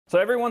So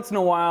every once in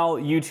a while,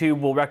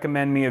 YouTube will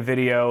recommend me a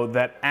video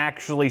that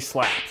actually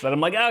slaps. That I'm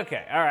like,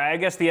 okay, all right, I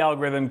guess the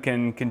algorithm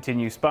can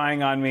continue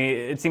spying on me.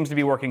 It seems to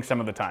be working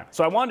some of the time.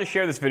 So I wanted to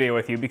share this video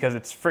with you because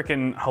it's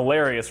freaking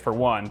hilarious for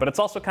one, but it's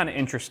also kind of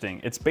interesting.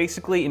 It's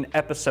basically an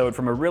episode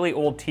from a really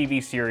old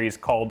TV series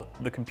called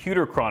The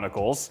Computer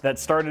Chronicles that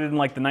started in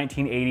like the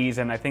 1980s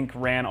and I think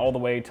ran all the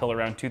way till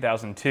around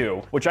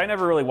 2002, which I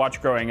never really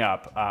watched growing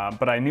up,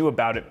 but I knew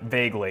about it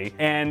vaguely.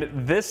 And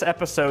this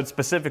episode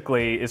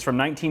specifically is from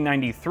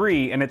 1993.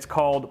 And it's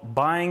called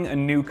Buying a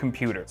New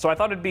Computer. So I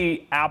thought it'd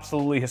be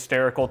absolutely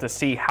hysterical to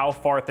see how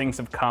far things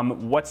have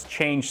come, what's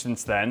changed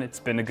since then. It's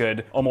been a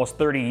good almost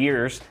 30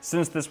 years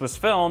since this was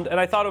filmed,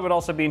 and I thought it would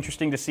also be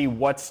interesting to see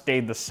what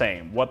stayed the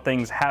same, what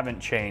things haven't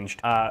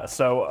changed.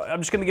 So I'm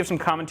just gonna give some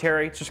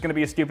commentary. It's just gonna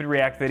be a stupid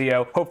react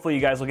video. Hopefully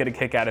you guys will get a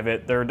kick out of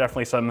it. There are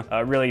definitely some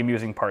really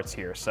amusing parts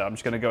here. So I'm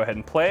just gonna go ahead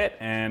and play it,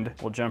 and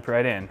we'll jump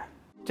right in.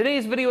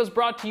 Today's video is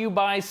brought to you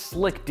by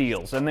Slick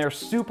Deals and their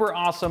super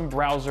awesome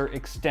browser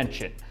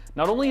extension.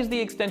 Not only is the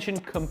extension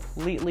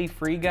completely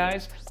free,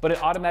 guys, but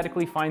it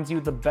automatically finds you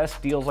the best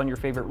deals on your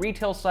favorite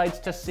retail sites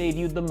to save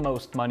you the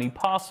most money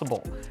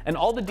possible. And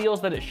all the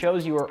deals that it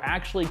shows you are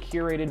actually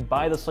curated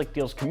by the Slick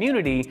Deals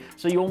community,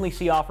 so you only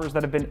see offers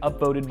that have been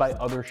upvoted by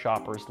other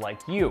shoppers like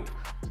you.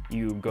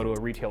 You go to a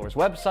retailer's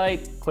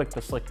website, click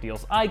the Slick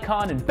Deals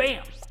icon, and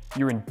bam!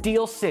 You're in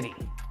Deal City.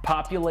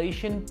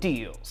 Population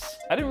deals.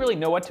 I didn't really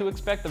know what to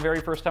expect the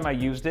very first time I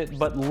used it,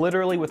 but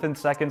literally within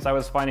seconds I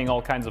was finding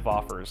all kinds of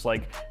offers.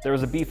 Like there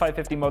was a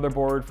B550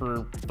 motherboard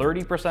for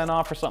 30%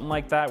 off or something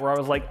like that, where I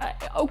was like,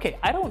 okay,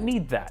 I don't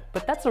need that,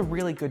 but that's a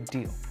really good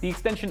deal. The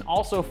extension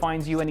also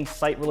finds you any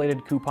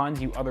site-related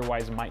coupons you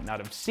otherwise might not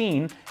have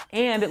seen,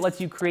 and it lets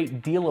you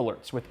create deal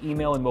alerts with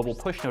email and mobile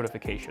push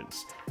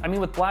notifications. I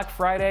mean, with Black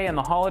Friday and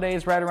the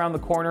holidays right around the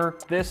corner,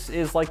 this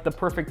is like the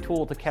perfect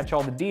tool to catch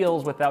all the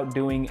deals without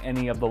doing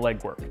any of the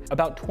legwork.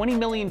 About 20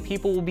 million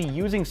people will be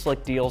using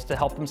Slick Deals to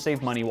help them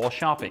save money while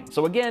shopping.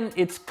 So again,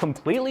 it's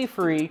completely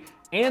free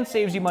and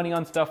saves you money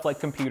on stuff like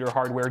computer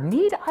hardware.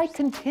 Need I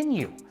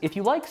continue? If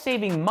you like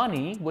saving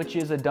money, which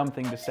is a dumb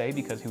thing to say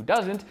because who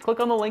doesn't, click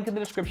on the link in the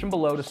description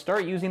below to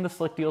start using the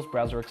Slick Deals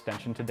browser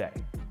extension today.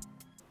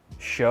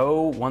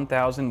 Show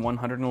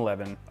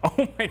 1111.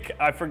 Oh my god,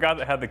 I forgot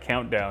it had the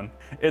countdown.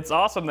 It's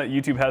awesome that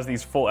YouTube has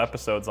these full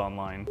episodes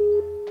online.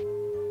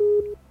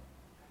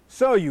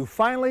 So you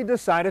finally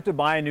decided to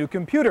buy a new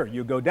computer.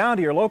 You go down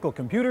to your local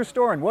computer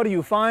store and what do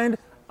you find?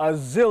 A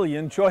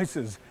zillion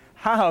choices.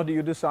 How do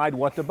you decide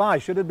what to buy?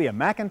 Should it be a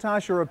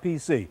Macintosh or a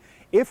PC?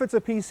 If it's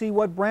a PC,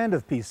 what brand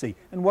of PC?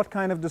 And what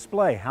kind of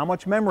display? How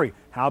much memory?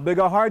 How big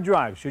a hard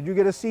drive? Should you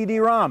get a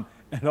CD-ROM?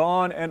 And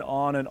on and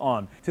on and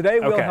on.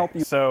 Today we'll help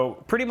you.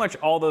 So pretty much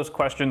all those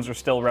questions are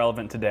still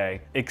relevant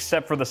today,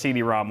 except for the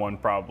CD-ROM one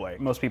probably.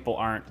 Most people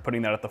aren't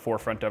putting that at the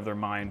forefront of their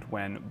mind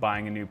when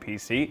buying a new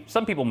PC.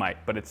 Some people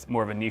might, but it's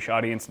more of a niche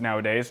audience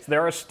nowadays.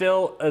 There are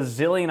still a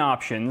zillion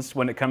options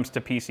when it comes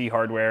to PC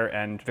hardware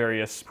and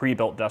various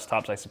pre-built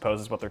desktops, I suppose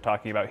is what they're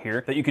talking about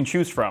here, that you can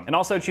choose from. And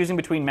also choosing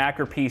between Mac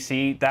or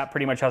PC, that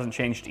pretty much hasn't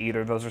changed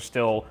either. Those are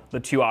still the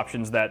two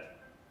options that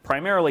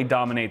primarily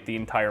dominate the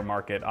entire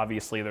market.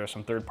 Obviously, there are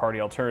some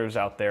third-party alternatives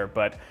out there,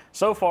 but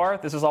so far,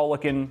 this is all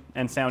looking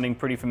and sounding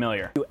pretty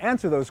familiar. To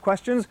answer those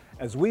questions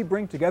as we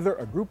bring together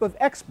a group of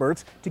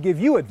experts to give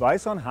you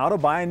advice on how to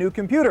buy a new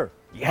computer.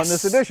 Yes. On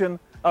this edition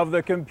of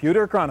the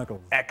Computer Chronicles.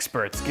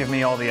 Experts, give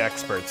me all the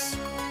experts.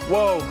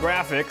 Whoa,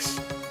 graphics.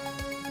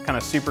 What kind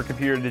of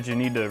supercomputer did you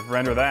need to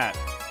render that?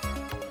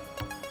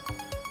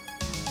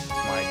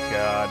 My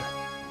God,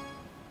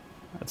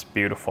 that's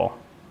beautiful.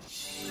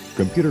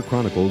 Computer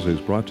Chronicles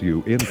is brought to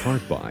you in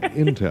part by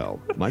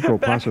Intel,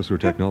 microprocessor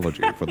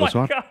technology for the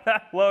software. God,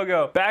 that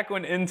logo. Back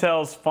when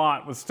Intel's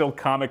font was still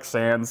Comic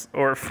Sans,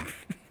 or...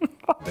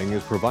 Thing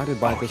is provided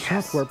by the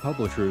Software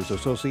Publishers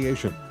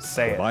Association,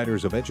 Say it.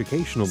 providers of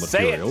educational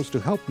Say materials to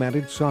help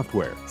manage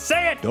software.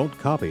 Say it! Don't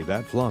copy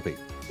that floppy.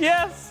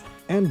 Yes!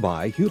 And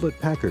by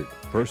Hewlett-Packard,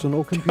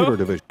 personal computer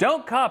division.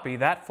 Don't copy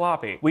that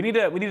floppy. We need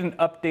an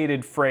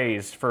updated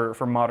phrase for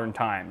modern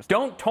times.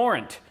 Don't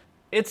torrent.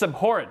 It's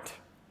abhorrent.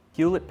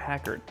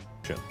 Hewlett-Packard.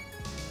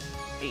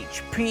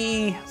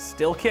 HP,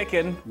 still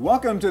kicking.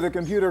 Welcome to the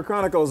Computer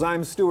Chronicles.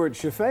 I'm Stuart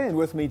Chaffee, and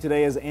with me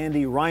today is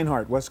Andy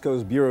Reinhardt, West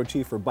Coast Bureau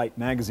Chief for Byte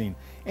Magazine.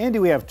 Andy,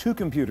 we have two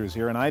computers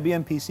here, an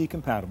IBM PC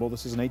compatible.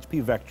 This is an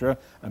HP Vectra,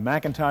 a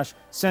Macintosh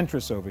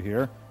Centris over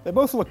here. They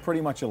both look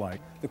pretty much alike.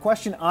 The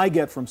question I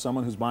get from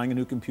someone who's buying a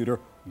new computer,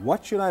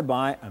 what should I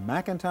buy, a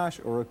Macintosh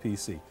or a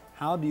PC?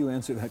 How do you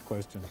answer that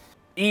question?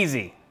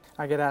 Easy.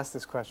 I get asked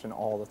this question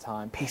all the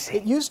time. PC.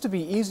 It used to be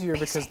easier PC.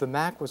 because the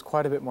Mac was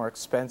quite a bit more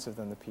expensive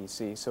than the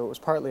PC, so it was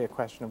partly a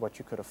question of what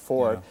you could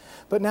afford. Yeah.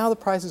 But now the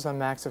prices on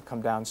Macs have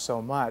come down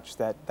so much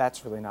that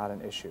that's really not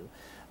an issue.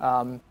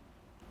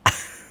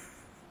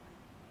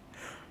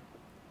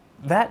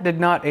 That did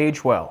not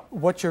age well.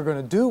 What you're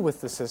going to do with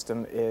the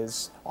system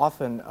is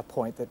often a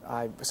point that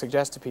I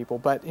suggest to people,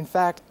 but in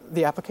fact,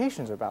 the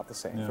applications are about the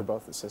same for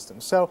both the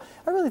systems. So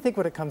I really think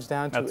what it comes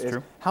down to is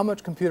how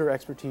much computer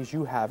expertise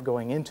you have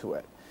going into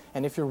it.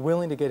 And if you're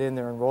willing to get in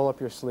there and roll up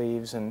your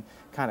sleeves and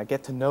kind of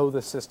get to know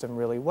the system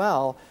really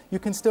well, you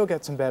can still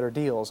get some better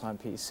deals on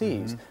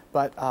PCs.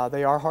 But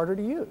they are harder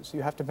to use.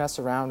 You have to mess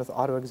around with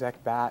AutoExec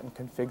BAT and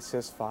config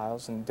sys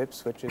files and dip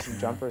switches and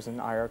jumpers and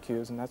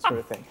IRQs and that sort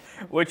of thing.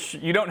 Which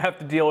you don't have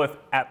to deal with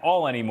at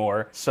all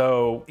anymore.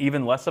 So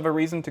even less of a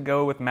reason to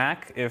go with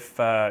Mac if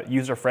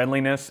user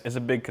friendliness is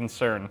a big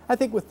concern. I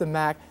think with the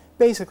Mac,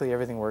 basically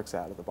everything works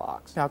out of the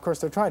box. Now, of course,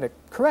 they're trying to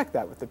correct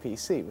that with the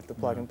PC, with the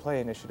plug-and-play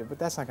initiative, but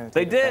that's not going to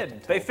take effect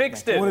until They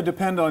fixed it. Would it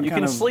depend on you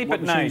kind can of sleep what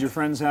at machines night. your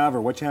friends have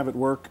or what you have at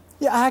work?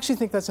 Yeah, I actually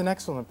think that's an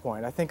excellent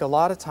point. I think a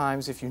lot of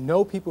times if you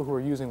know people who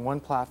are using one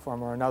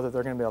platform or another,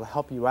 they're going to be able to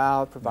help you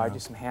out, provide you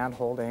some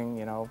hand-holding,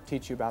 you know,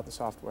 teach you about the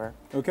software.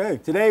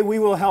 Okay, today we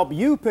will help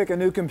you pick a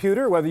new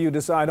computer, whether you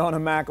decide on a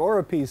Mac or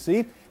a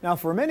PC. Now,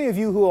 for many of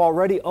you who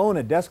already own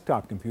a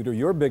desktop computer,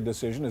 your big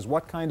decision is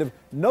what kind of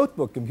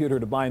notebook computer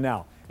to buy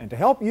now. And to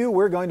help you,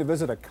 we're going to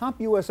visit a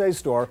CompUSA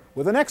store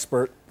with an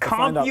expert to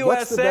find out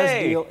what's the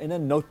best deal in a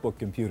notebook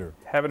computer.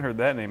 Haven't heard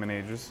that name in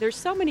ages. There's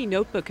so many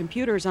notebook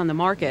computers on the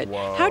market.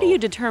 Whoa. How do you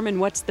determine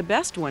what's the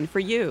best one for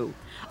you?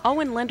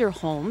 Owen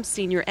Lenderholm,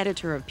 senior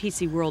editor of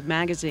PC World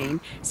magazine,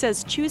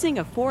 says choosing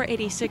a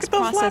 486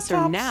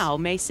 processor now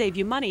may save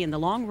you money in the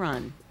long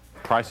run.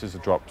 Prices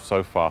have dropped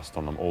so fast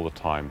on them all the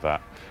time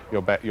that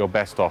you're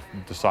best off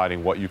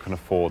deciding what you can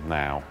afford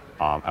now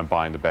and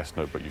buying the best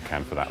notebook you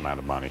can for that amount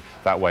of money.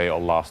 That way it'll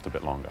last a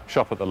bit longer.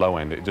 Shop at the low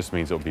end, it just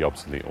means it'll be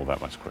obsolete all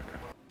that much quicker.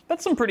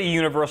 That's some pretty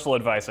universal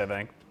advice, I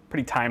think.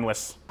 Pretty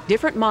timeless.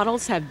 Different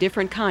models have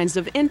different kinds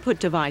of input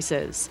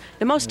devices.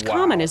 The most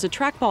common is a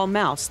trackball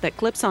mouse that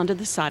clips onto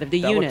the side of the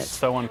unit. Looks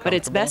so uncomfortable. But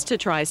it's best to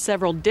try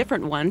several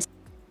different ones.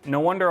 No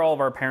wonder all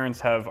of our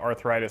parents have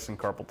arthritis and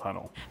carpal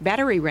tunnel.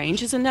 Battery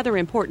range is another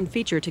important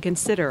feature to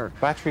consider.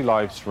 Battery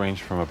lives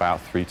range from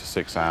about 3 to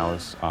 6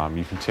 hours.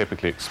 You can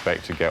typically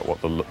expect to get what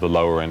the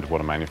lower end of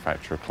what a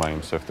manufacturer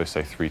claims. So if they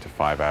say 3 to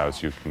 5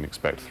 hours, you can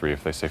expect 3.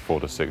 If they say 4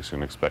 to 6, you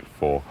can expect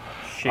 4.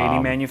 Shady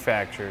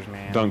manufacturers,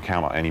 man. Don't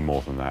count on any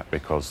more than that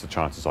because the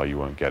chances are you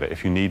won't get it.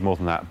 If you need more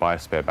than that, buy a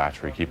spare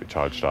battery, keep it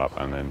charged up,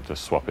 and then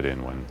just swap it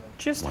in when...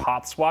 Just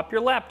hot swap your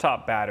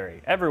laptop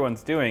battery.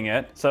 Everyone's doing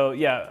it. So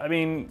yeah, I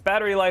mean,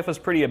 battery life was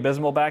pretty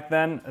abysmal back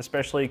then,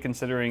 especially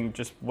considering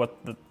just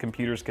what the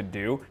computers could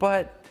do.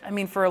 But I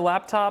mean, for a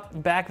laptop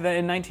back then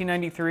in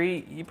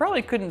 1993, you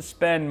probably couldn't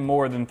spend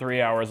more than 3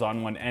 hours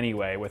on one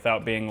anyway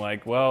without being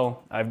like,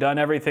 well, I've done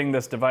everything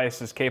this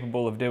device is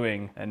capable of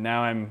doing, and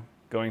now I'm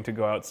going to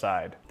go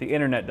outside. The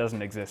internet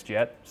doesn't exist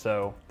yet,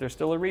 so there's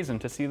still a reason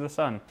to see the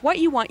sun. What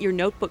you want your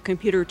notebook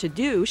computer to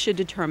do should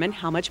determine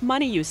how much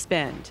money you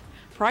spend.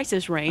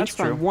 Prices range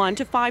from $1,000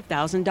 to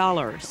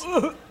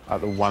 $5,000. At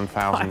the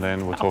 1,000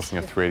 end, we're talking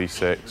a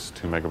 386,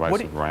 2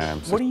 megabytes of RAM.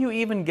 What do you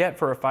even get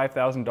for a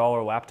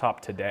 $5,000 laptop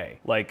today?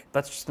 Like,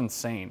 that's just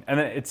insane. And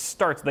then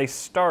they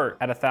start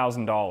at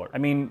 $1,000. I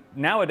mean,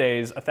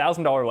 nowadays, a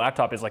 $1,000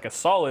 laptop is like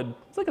it's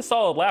like a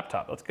solid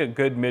laptop. That's a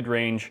good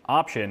mid-range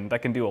option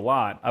that can do a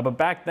lot. But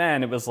back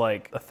then, it was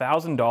like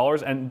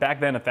 $1,000, and back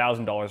then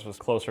 $1,000 was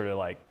closer to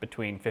like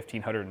between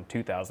 $1,500 and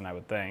 $2,000, I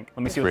would think.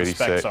 Let me see what the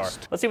specs are.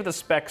 Let's see what the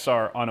specs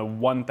are on a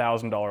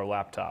 $1,000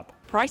 laptop.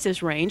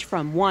 Prices range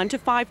from $1,000 to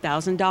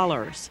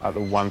 $5,000. At the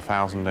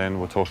 1,000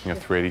 end, we're talking a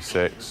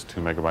 386,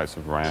 2 megabytes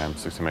of RAM,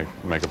 60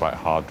 megabyte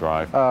hard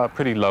drive.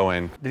 Pretty low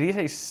end. Did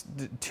he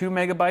say 2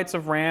 megabytes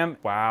of RAM?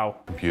 Wow.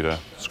 Computer.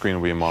 Screen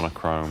will be a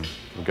monochrome.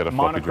 You'll get a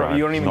Monochrome. floppy drive.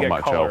 You don't even Not get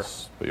much color.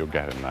 else, but you'll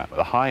get it in that. At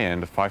the high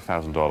end, a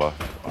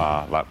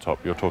 $5,000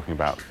 laptop, you're talking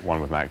about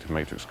one with an active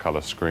matrix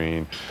color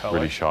screen,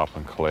 really sharp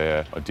and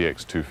clear, a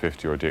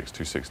DX250 or a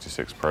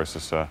DX266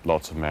 processor,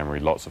 lots of memory,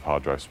 lots of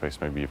hard drive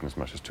space, maybe even as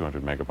much as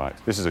 200 megabytes.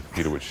 This is a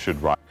computer which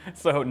should run.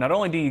 So not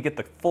only do you get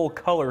the full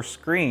color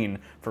screen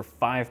for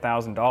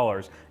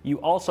 $5,000, you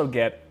also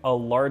get a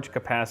large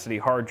capacity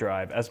hard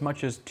drive, as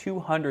much as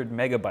 200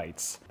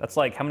 megabytes. That's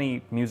like, how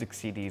many music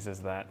CDs is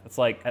that? It's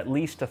like at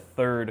least a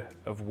third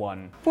of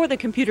one. For the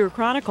Computer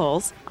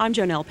Chronicles, I'm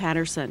Jonelle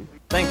Patterson.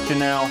 Thanks,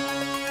 Janelle.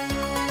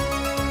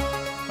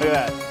 Look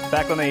at that.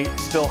 Back when they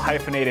still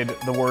hyphenated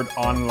the word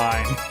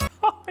online.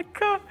 Oh my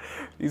God.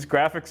 These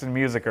graphics and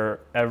music are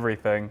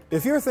everything.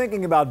 If you're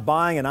thinking about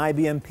buying an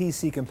IBM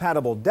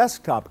PC-compatible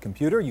desktop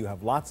computer, you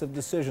have lots of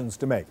decisions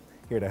to make.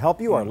 Here to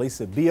help you are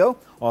Lisa Bio,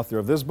 author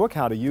of this book,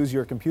 How to Use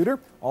Your Computer.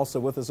 Also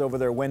with us over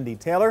there, Wendy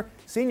Taylor,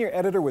 senior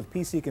editor with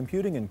PC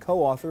Computing and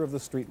co-author of the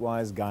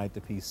Streetwise Guide to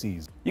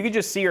PCs. You could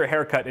just see her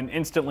haircut and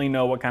instantly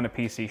know what kind of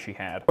PC she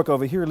had. Look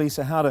over here,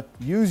 Lisa, how to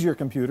use your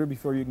computer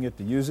before you can get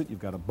to use it. You've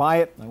got to buy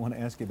it. I want to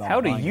ask you about how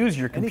to use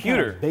your computer.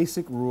 Any kind of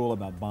basic rule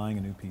about buying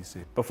a new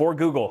PC. Before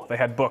Google, they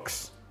had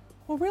books.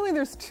 Well, really,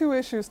 there's two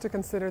issues to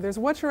consider. There's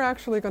what you're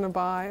actually going to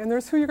buy, and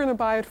there's who you're going to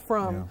buy it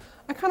from. Yeah.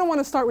 I kind of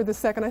want to start with the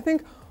second. I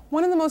think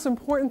one of the most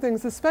important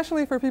things,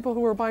 especially for people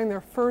who are buying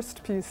their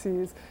first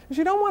PCs, is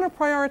you don't want to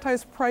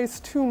prioritize price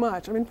too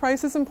much. I mean,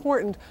 price is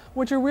important.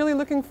 What you're really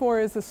looking for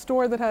is a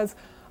store that has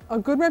a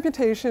good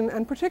reputation,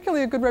 and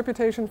particularly a good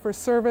reputation for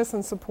service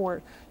and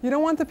support. You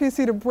don't want the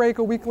PC to break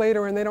a week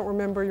later and they don't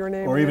remember your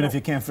name. Or even if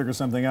you can't figure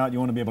something out, you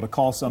want to be able to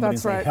call somebody and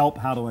say, help,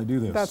 how do I do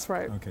this? That's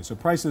right. Okay, so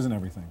price isn't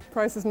everything.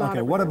 Price is not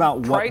everything. What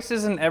about price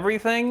isn't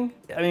everything?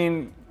 I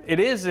mean, it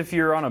is if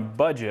you're on a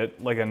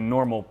budget, like a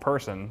normal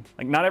person.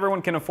 Like, not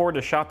everyone can afford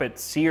to shop at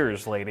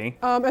Sears, lady.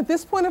 At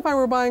this point, if I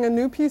were buying a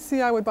new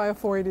PC, I would buy a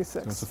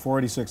 486. So it's a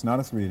 486, not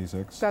a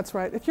 386. That's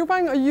right. If you're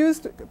buying a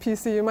used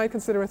PC, you might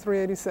consider a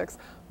 386.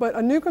 But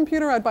a new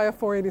computer, I'd buy a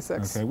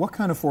 486. Okay, what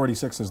kind of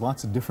 486? There's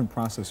lots of different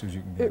processors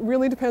you can get. It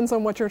really depends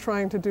on what you're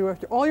trying to do.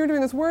 If all you're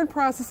doing is word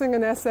processing,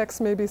 an SX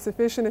may be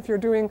sufficient. If you're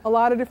doing a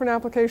lot of different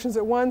applications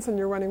at once and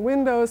you're running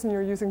Windows and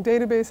you're using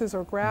databases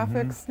or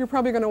graphics, you're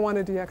probably going to want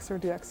a DX or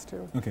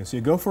DX2. Okay, so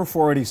you go for a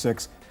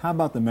 486. How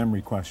about the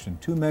memory question?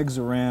 2 megs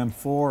of RAM,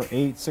 4,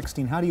 8,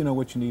 16. How do you know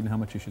what you need and how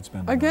much you should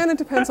spend on Again, that? it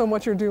depends on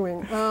what you're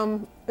doing.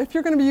 If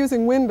you're going to be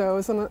using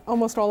Windows, and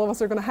almost all of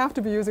us are going to have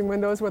to be using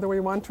Windows whether we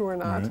want to or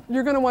not,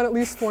 you're going to want at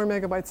least 4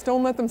 megabytes.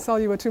 Don't let them sell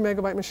you a 2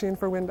 megabyte machine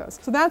for Windows.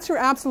 So that's your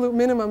absolute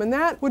minimum, and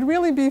that would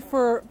really be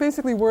for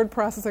basically word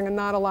processing and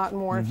not a lot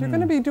more. If you're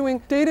going to be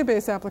doing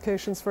database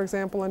applications, for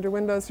example, under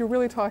Windows, you're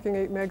really talking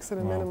 8 megs at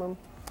a minimum.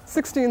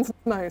 16's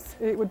nice.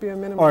 8 would be a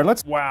minimum. All right,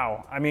 let's...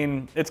 Wow. I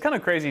mean, it's kind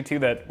of crazy, too,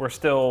 that we're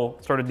still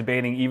sort of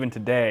debating, even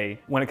today,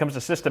 when it comes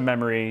to system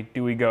memory,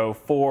 do we go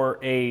 4,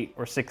 8,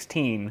 or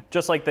 16,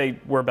 just like they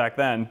were back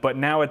then, but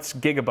now it's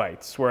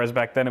gigabytes, whereas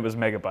back then it was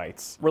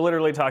megabytes. We're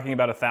literally talking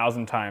about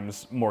 1,000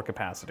 times more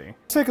capacity.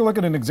 Let's take a look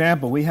at an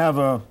example. We have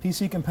a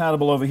PC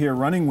compatible over here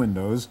running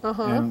Windows,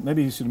 and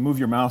maybe you should move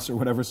your mouse or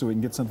whatever so we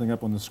can get something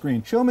up on the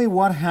screen. Show me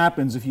what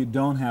happens if you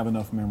don't have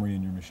enough memory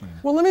in your machine.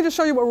 Well, let me just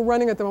show you what we're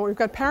running at the moment. We've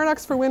got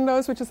Paradox for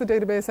Windows, which is a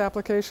database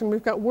application.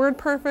 We've got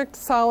WordPerfect,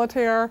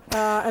 Solitaire,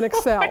 and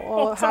Excel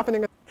all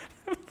happening.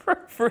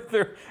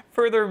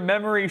 Further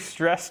memory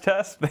stress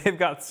test, they've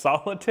got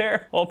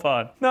Solitaire? Hold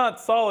on. Not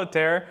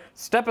Solitaire.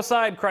 Step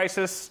aside,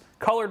 Crisis.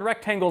 Colored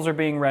rectangles are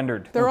being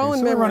rendered. They're all in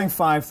so memory. We're running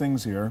 5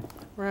 things here.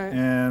 Right.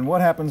 And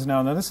what happens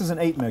now? Now, this is an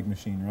 8 meg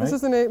machine, right? This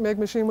is an 8 meg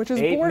machine, which is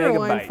 8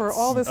 borderline for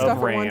all this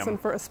stuff RAM. at once, and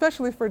for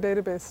especially for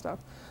database stuff.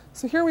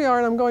 So here we are,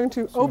 and I'm going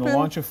to so open. We're going to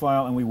launch a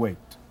file, and we wait.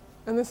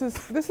 And this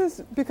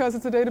is because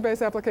it's a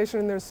database application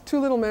and there's too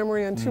little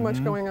memory and too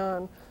much going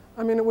on.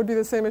 I mean, it would be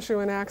the same issue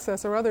in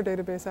Access or other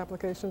database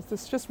applications.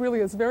 This just really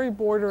is very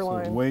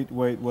borderline. So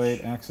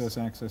wait, access,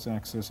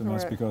 and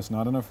that's because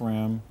not enough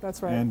RAM.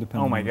 That's right. And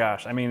depending Oh my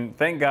gosh, I mean,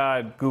 thank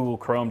God Google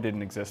Chrome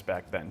didn't exist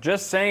back then.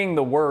 Just saying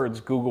the words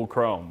Google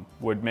Chrome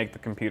would make the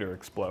computer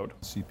explode.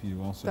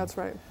 CPU also. That's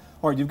right.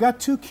 All right, you've got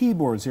 2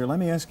 keyboards here. Let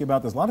me ask you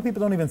about this. A lot of people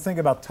don't even think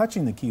about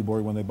touching the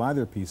keyboard when they buy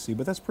their PC,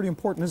 but that's pretty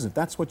important, isn't it?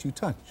 That's what you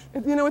touch.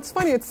 You know, it's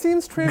funny. It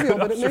seems trivial,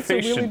 but it makes a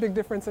really observation. big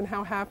difference in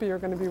how happy you're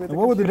going to be with the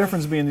What would the computer.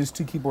 difference be in these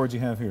 2 keyboards you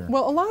have here?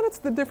 Well, a lot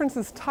of the difference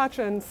is touch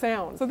and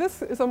sound. So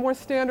this is a more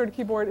standard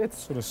keyboard. It's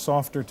sort of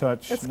softer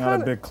touch, it's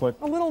not a big click.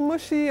 A little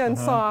mushy and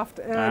soft,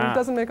 and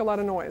doesn't make a lot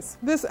of noise.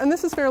 This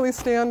is fairly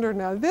standard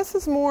now. This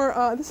is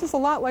more. This is a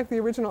lot like the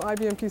original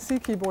IBM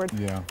PC keyboard.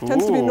 Yeah.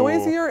 Tends to be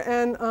noisier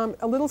and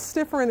a little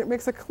stiffer, and it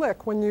makes a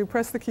click when you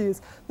press the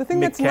keys. The thing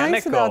that's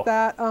nice about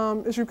that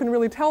is you can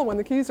really tell when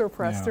the keys are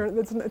pressed. Yeah.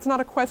 It's not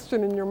a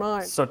question in your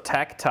mind. So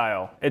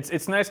tactile.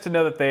 It's nice to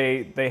know that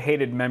they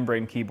hated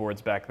membrane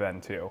keyboards back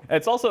then too.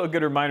 It's also a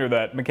good reminder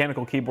that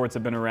mechanical keyboards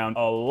have been around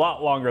a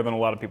lot longer than a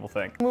lot of people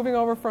think. Moving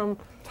over from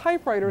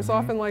typewriters,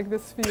 often like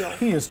this feel.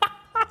 He is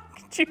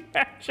Could you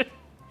imagine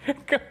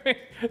going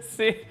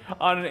see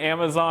on an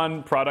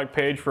Amazon product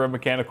page for a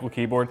mechanical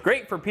keyboard?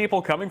 Great for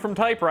people coming from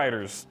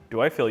typewriters. Do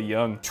I feel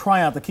young?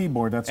 try out the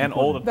keyboard. That's And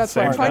important. old at the That's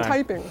same right. Try time.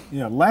 typing.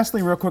 Yeah.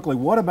 Lastly, real quickly,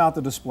 what about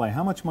the display?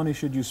 How much money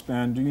should you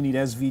spend? Do you need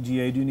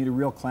SVGA? Do you need a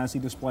real classy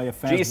display, a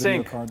fast video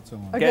G-Sync. card, and so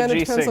on? Again, Get it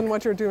depends G-Sync. on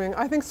what you're doing.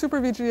 I think Super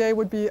VGA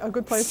would be a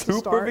good place to Super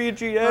start.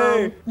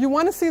 VGA. You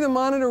want to see the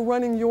monitor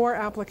running your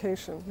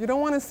application. You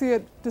don't want to see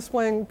it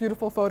displaying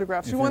beautiful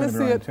photographs. If You you're want to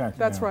gonna see be it. running tech,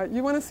 That's yeah. right.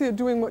 You want to see it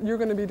doing what you're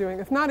going to be doing.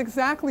 If not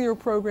exactly your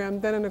program,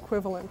 then an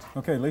equivalent.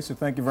 Okay, Lisa,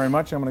 thank you very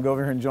much. I'm going to go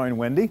over here and join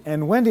Wendy.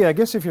 And Wendy, I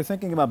guess if you're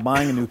thinking about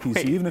buying a new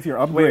PC, even if you're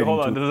upgrading Wait,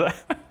 hold on. to... Does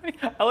that,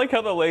 I like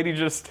how the lady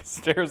just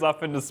stares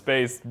off into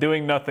space,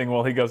 doing nothing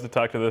while he goes to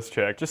talk to this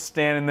chick. Just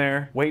standing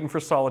there, waiting for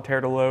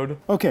Solitaire to load.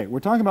 Okay, we're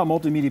talking about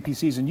multimedia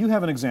PCs, and you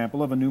have an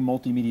example of a new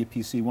multimedia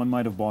PC one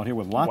might have bought here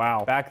with lots.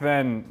 Wow. Back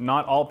then,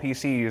 not all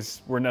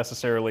PCs were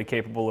necessarily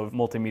capable of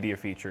multimedia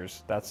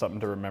features. That's something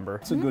to remember.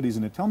 Lots of goodies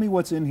in it. Tell me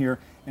what's in here,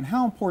 and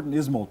how important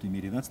is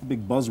multimedia? That's the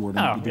big buzzword.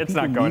 No, Do it's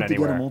people not going need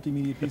anywhere. to get a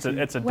multimedia PC?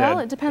 It's a Well,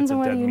 dead, it depends it's a on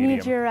whether dead you medium.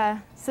 need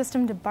your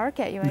system to bark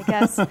at you, I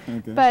guess.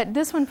 But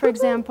this one, for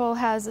example,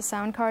 has a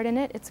sound card in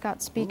it. It's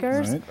got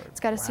speakers. Right. It's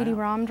got a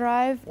CD-ROM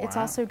drive. It's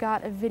Wow. also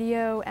got a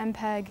video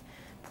MPEG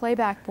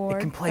playback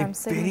board can play from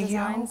Sigma video?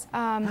 Designs.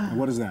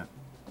 What is that?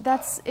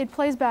 It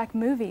plays back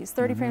movies,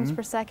 30 frames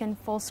per second,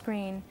 full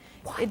screen.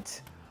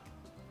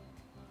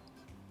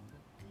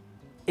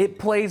 It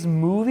plays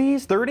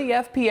movies, 30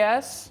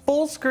 FPS,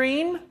 full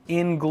screen,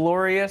 in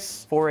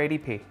glorious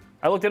 480p.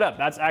 I looked it up.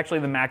 That's actually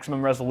the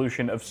maximum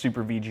resolution of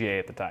Super VGA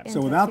at the time.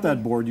 So without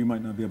that board, you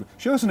might not be able to.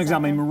 Show us an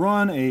example. I mean, we're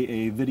on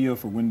a video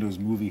for Windows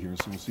Movie here,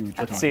 so we'll see what you're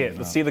talking about. Let's see it.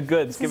 Let's see the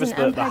goods. Give us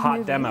the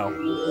hot demo.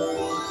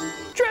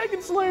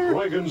 Dragon's Lair!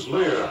 Dragon's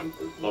Lair,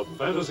 a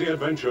fantasy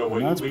adventure where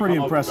That's you pretty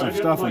become impressive a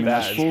stuff. I mean,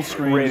 that's full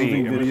screen,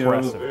 moving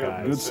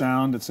videos, good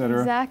sound, etc.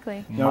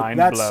 Exactly. Mind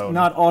that's blown.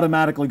 not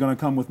automatically going to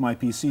come with my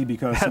PC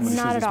because somebody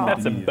not says at it's all.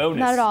 That's a multimedia. bonus.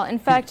 Not at all. In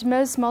fact,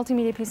 most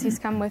multimedia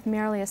PCs come with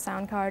merely a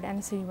sound card and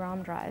a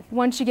CD-ROM drive.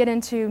 Once you get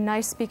into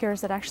nice speakers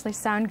that actually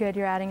sound good,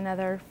 you're adding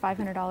another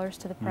 $500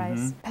 to the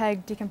price.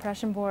 PEG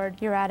decompression board,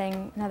 you're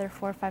adding another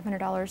 $400 or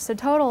 $500. So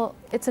total,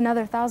 it's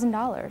another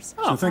 $1,000.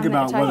 So think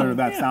about whether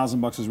that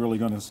 $1,000 is really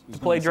going to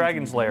play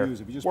Dragon's Lair. If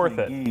you're just Worth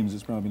playing it. games,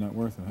 it's probably not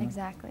worth it. Huh?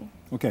 Exactly.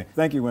 Okay,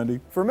 thank you, Wendy.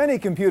 For many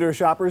computer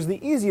shoppers,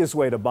 the easiest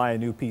way to buy a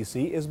new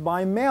PC is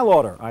by mail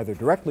order, either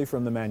directly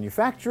from the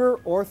manufacturer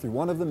or through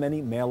one of the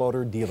many mail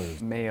order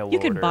dealers. You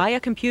can buy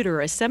a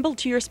computer assembled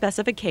to your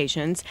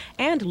specifications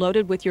and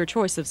loaded with your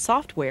choice of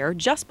software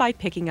just by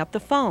picking up the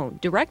phone.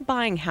 Direct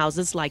buying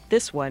houses like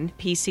this one,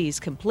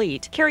 PCs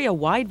Complete, carry a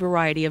wide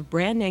variety of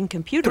brand name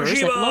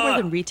computers at lower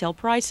than retail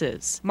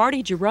prices.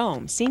 Marty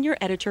Jerome, senior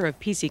editor of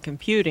PC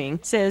Computing,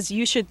 says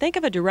you should think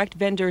of a direct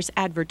vendor's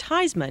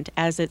advertisement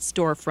as its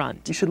storefront.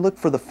 You should look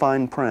for the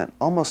fine print.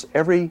 Almost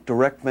every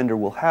direct vendor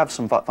will have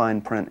some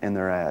fine print in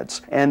their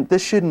ads. And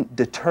this shouldn't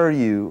deter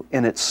you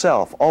in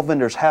itself. All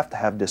vendors have to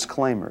have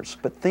disclaimers.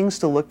 But things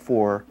to look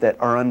for that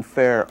are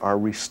unfair are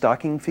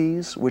restocking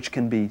fees, which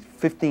can be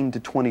 15 to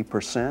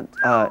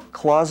 20%.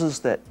 Clauses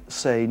that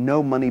say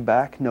no money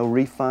back, no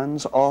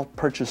refunds, all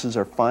purchases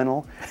are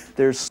final.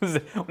 There's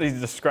What,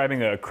 he's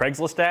describing a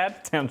Craigslist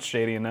ad? Sounds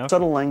shady enough.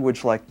 subtle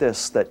language like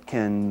this that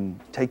can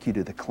take you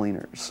to the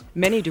cleaners.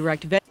 Many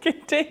direct vendors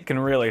Can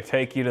really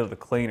take you to the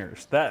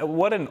cleaners.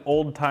 What an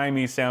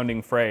old-timey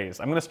sounding phrase.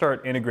 I'm gonna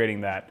start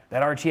integrating that.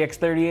 That RTX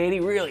 3080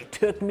 really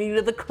took me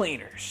to the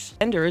cleaners.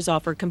 Vendors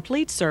offer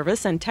complete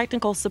service and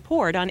technical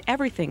support on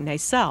everything they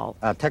sell.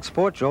 Tech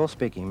support, Joel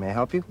speaking. May I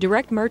help you?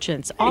 Direct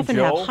merchants often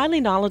have Joel.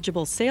 highly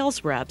knowledgeable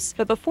sales reps,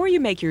 but before you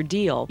make your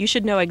deal, you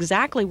should know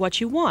exactly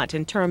what you want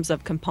in terms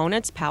of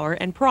components, power,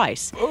 and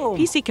price.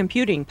 PC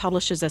Computing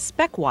publishes a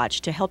spec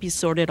watch to help you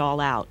sort it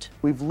all out.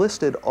 We've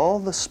listed all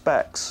the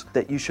specs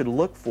that you should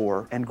look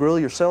for and grill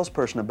your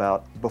salesperson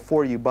about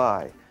before you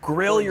buy.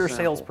 Grill your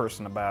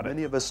salesperson about it.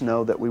 Many of us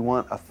know that we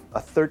want a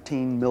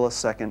 13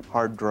 millisecond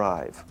hard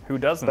drive. Who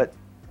doesn't? But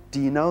do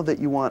you know that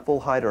you want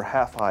full height or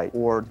half height,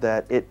 or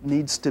that it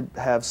needs to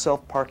have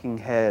self-parking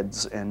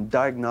heads and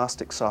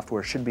diagnostic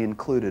software should be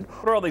included?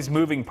 What are all these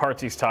moving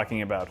parts he's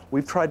talking about?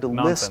 We've tried to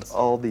Nonsense. list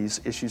all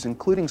these issues,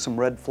 including some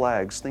red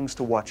flags, things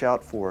to watch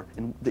out for,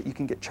 and that you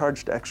can get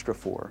charged extra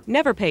for.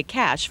 Never pay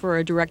cash for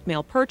a direct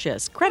mail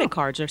purchase. Credit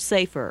cards are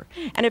safer.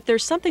 And if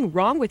there's something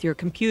wrong with your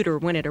computer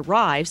when it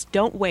arrives,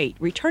 don't wait.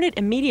 Return it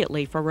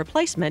immediately for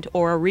replacement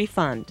or a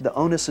refund. The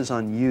onus is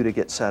on you to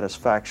get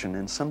satisfaction,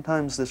 and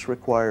sometimes this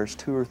requires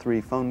 2 or 3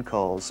 phone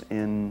calls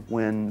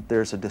when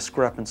there's a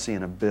discrepancy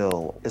in a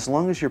bill. As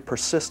long as you're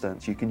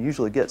persistent, you can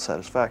usually get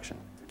satisfaction.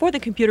 For the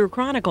Computer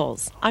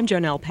Chronicles, I'm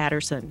Jonelle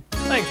Patterson.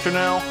 Thanks,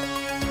 Janelle.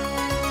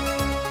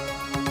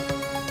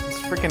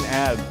 This freaking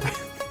ad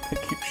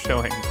that keeps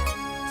showing.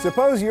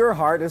 Suppose your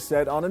heart is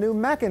set on a new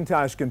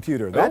Macintosh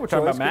computer. That we're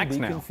talking about choice Macs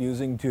can be now.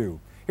 confusing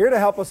too. Here to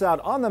help us out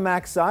on the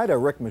Mac side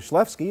are Rick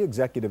Myslewski,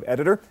 executive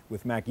editor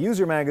with Mac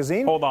User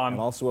Magazine. Hold on.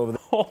 And also over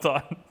Hold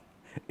on.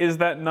 Is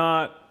that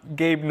not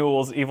Gabe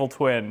Newell's evil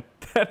twin?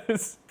 That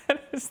is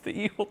the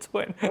evil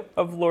twin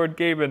of Lord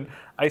Gaben.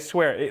 I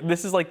swear,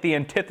 this is like the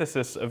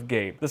antithesis of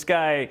Gabe. This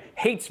guy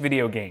hates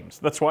video games.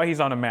 That's why he's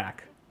on a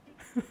Mac.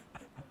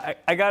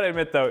 I gotta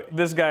admit though,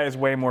 this guy is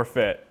way more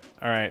fit.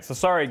 All right, so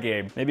sorry,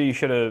 Gabe. Maybe you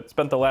should have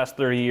spent the last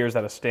 30 years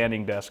at a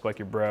standing desk like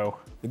your bro.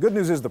 The good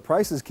news is the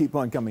prices keep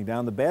on coming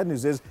down. The bad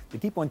news is they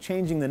keep on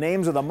changing the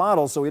names of the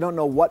models, so we don't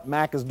know what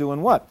Mac is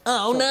doing what.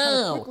 Oh,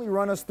 no. Quickly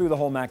run us through the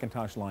whole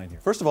Macintosh line here.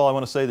 First of all, I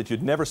want to say that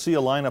you'd never see a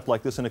lineup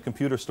like this in a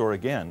computer store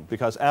again,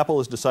 because Apple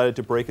has decided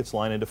to break its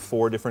line into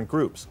 4 different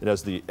groups. It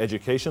has the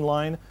education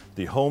line,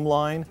 the home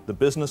line, the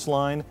business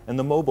line, and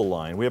the mobile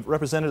line. We have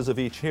representatives of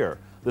each here.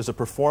 There's a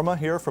Performa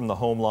here from the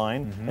home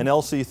line, an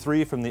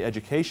LC3 from the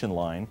education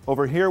line.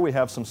 Over here we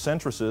have some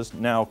Centruses,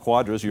 now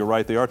Quadras, you're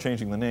right, they are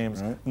changing the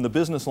names, from the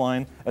business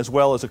line, as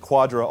well as a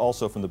Quadra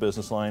also from the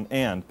business line,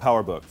 and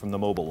PowerBook from the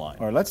mobile line.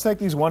 All right, let's take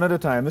these one at a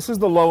time. This is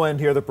the low end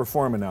here, the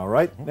Performa now,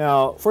 right?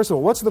 Now, first of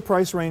all, what's the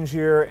price range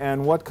here,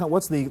 and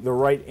what's the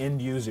right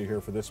end user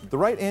here for this one? The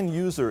right end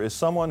user is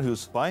someone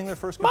who's buying their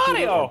first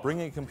computer or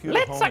bringing a computer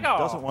home and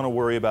doesn't want to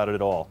worry about it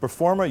at all.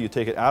 Performa, you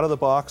take it out of the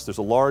box, there's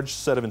a large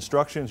set of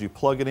instructions, you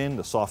plug it in,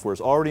 the software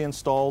is already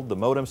installed, the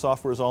modem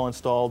software is all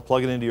installed,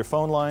 plug it into your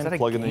phone line,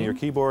 plug it into your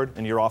keyboard,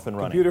 and you're off and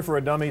running. Computer for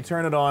a dummy,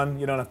 turn it on,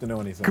 you don't have to know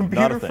anything.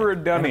 Computer for a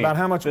dummy. And about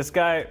how much? This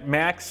guy,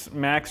 Macs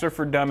are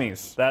for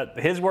dummies.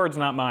 His words,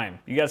 not mine.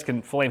 You guys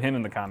can flame him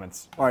in the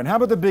comments. All right, and how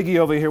about the biggie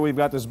over here? We've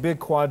got this big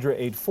Quadra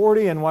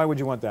 840, and why would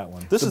you want that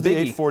one? This is the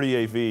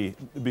 840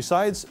 AV.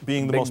 Besides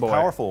being the most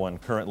powerful one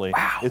currently,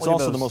 it's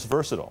also the most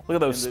versatile. Look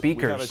at those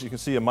speakers. We have, as you can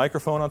see, a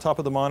microphone on top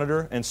of the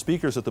monitor and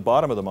speakers at the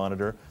bottom of the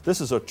monitor.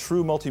 This is a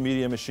true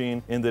multimedia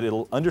machine in that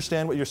it'll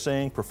understand what you're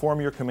saying, perform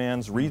your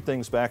commands, read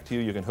things back to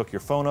you. You can hook your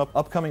phone up.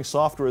 Upcoming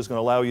software is going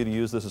to allow you to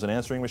use this as an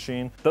answering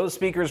machine. Those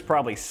speakers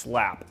probably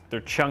slap.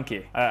 They're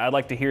chunky. I'd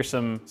like to hear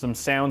some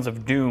sounds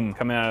of Doom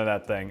coming out of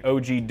that thing.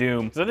 OG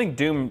Doom. Because I think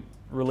Doom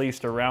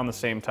released around the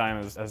same time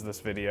as this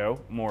video,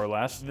 more or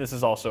less. This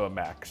is also a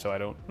Mac, so I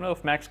don't know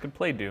if Macs could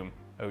play Doom.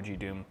 OG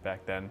Doom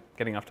back then.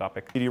 Getting off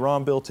topic.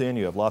 CD-ROM built in.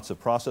 You have lots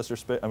of processor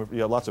space.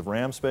 You have lots of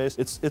RAM space.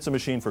 It's a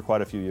machine for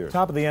quite a few years.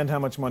 Top of the end, how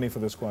much money for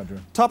this Quadra?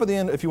 Top of the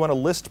end, if you want a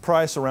list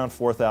price, around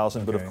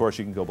 $4,000, but of course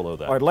you can go below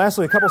that. All right,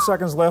 lastly, a couple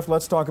seconds left.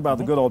 Let's talk about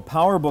the good old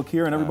PowerBook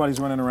here, and everybody's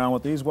running around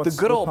with these. What's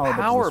the good old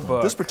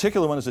PowerBook? This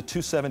particular one is a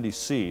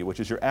 270C, which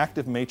is your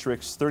active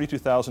matrix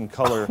 32,000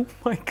 color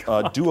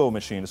Duo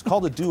machine. It's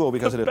called a Duo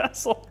because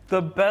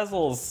the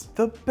bezels.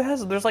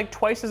 There's like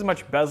twice as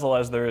much bezel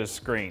as there is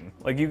screen.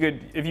 Like you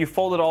could, if you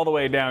fold it all the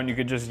way down, you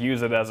could just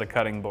use it as a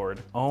cutting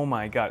board. Oh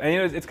my God. And you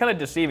know, it's kind of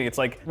deceiving. It's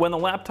like when the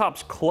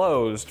laptop's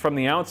closed from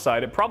the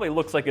outside, it probably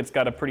looks like it's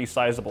got a pretty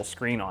sizable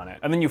screen on it.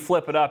 And then you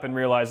flip it up and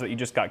realize that you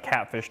just got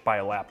catfished by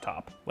a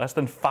laptop. Less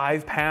than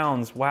 5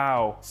 pounds.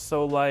 Wow.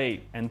 So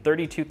light. And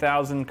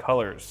 32,000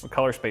 colors. What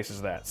color space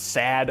is that?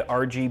 SAD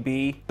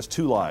RGB. It's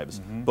 2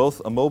 lives,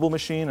 both a mobile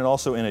machine and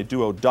also in a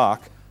Duo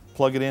dock.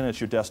 Plug it in, it's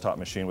your desktop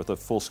machine with a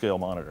full-scale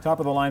monitor. Top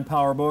of the line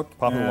PowerBook.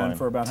 Top of the line.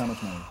 For about how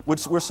much money?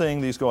 We're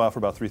saying these go out for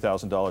about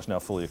 $3,000 now,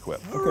 fully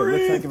equipped. Okay,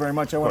 Rick, thank you very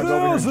much. I want to go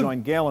over here and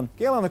join Galen.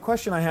 Galen, the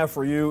question I have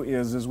for you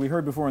is, as we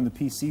heard before in the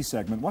PC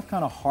segment, what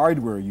kind of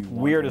hardware you want?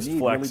 Weirdest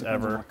flex really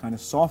ever. What kind of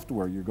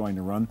software you're going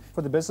to run?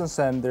 For the business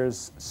end,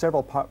 there's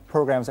several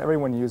programs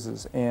everyone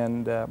uses,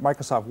 and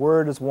Microsoft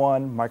Word is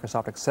one,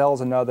 Microsoft Excel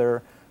is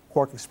another,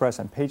 Quark Express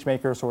and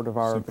PageMaker sort of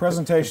our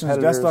presentations,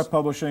 desktop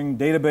publishing,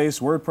 database,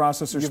 word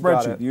processor,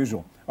 spreadsheet, the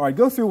usual. All right,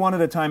 go through one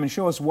at a time and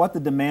show us what the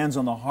demands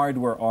on the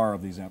hardware are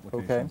of these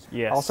applications. Okay.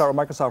 Yes. I'll start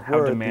with Microsoft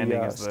Word,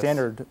 the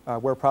standard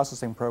word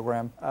processing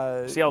program.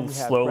 See how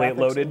slowly it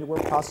loaded? You have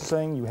word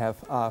processing, you have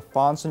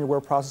fonts in your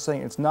word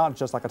processing. It's not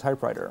just like a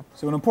typewriter.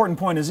 So an important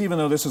point is, even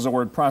though this is a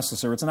word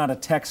processor, it's not a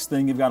text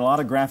thing. You've got a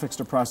lot of graphics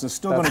to process,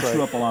 still going to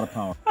chew up a lot of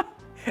power.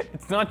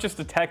 It's not just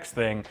a text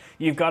thing.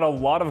 You've got a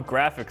lot of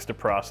graphics to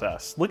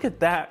process. Look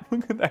at that.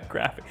 Look at that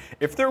graphic.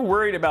 If they're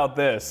worried about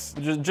this,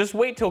 just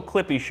wait till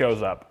Clippy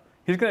shows up.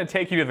 He's going to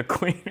take you to the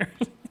cleaners.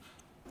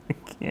 I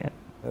can't.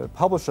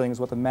 Publishing is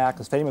what the Mac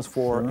is famous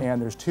for,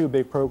 and there's 2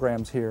 big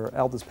programs here.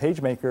 Eldest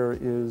PageMaker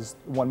is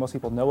one most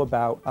people know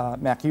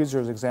about. Mac User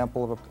is an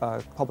example of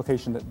a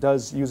publication that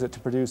does use it to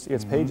produce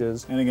its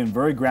pages. And again,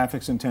 very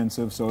graphics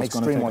intensive, so it's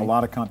going to take a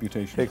lot of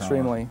computation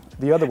Extremely. power.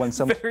 The other one,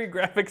 very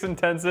graphics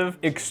intensive,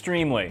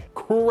 extremely.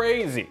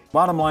 Crazy.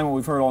 Bottom line, what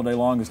we've heard all day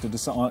long is to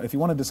decide, if you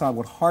want to decide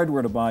what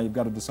hardware to buy, you've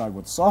got to decide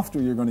what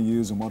software you're going to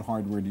use and what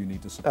hardware do you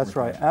need to support. That's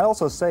right. And I'd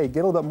also say,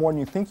 get a little bit more than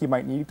you think you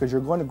might need because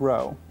you're going to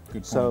grow.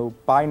 So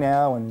buy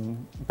now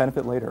and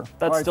benefit later.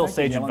 That's still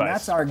sage advice.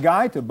 That's our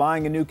guide to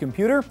buying a new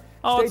computer.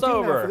 Oh, Stay it's tuned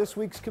over. Now for this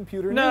week's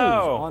computer news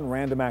on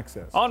Random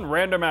Access. On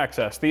Random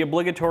Access, the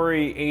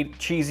obligatory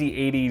cheesy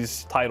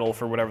 80s title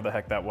for whatever the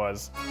heck that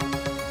was.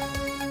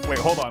 Wait,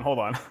 hold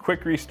on.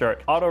 Quick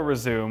restart. Auto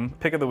resume,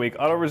 pick of the week.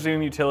 Auto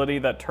resume utility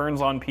that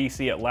turns on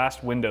PC at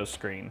last Windows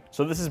screen.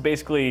 So this is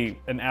basically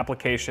an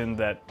application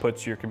that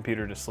puts your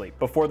computer to sleep.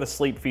 Before the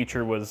sleep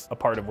feature was a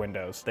part of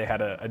Windows, they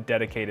had a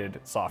dedicated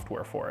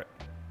software for it.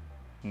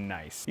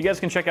 Nice. You guys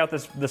can check out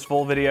this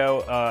full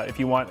video if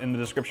you want in the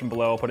description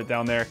below. I'll put it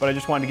down there. But I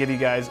just wanted to give you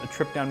guys a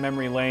trip down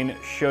memory lane,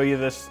 show you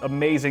this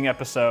amazing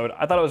episode.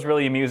 I thought it was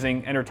really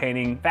amusing,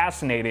 entertaining,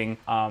 fascinating,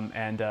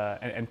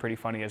 and pretty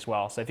funny as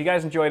well. So if you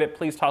guys enjoyed it,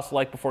 please toss a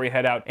like before you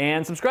head out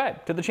and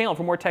subscribe to the channel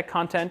for more tech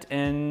content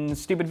and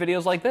stupid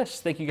videos like this.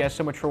 Thank you guys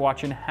so much for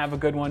watching. Have a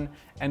good one,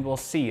 and we'll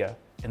see you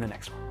in the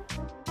next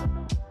one.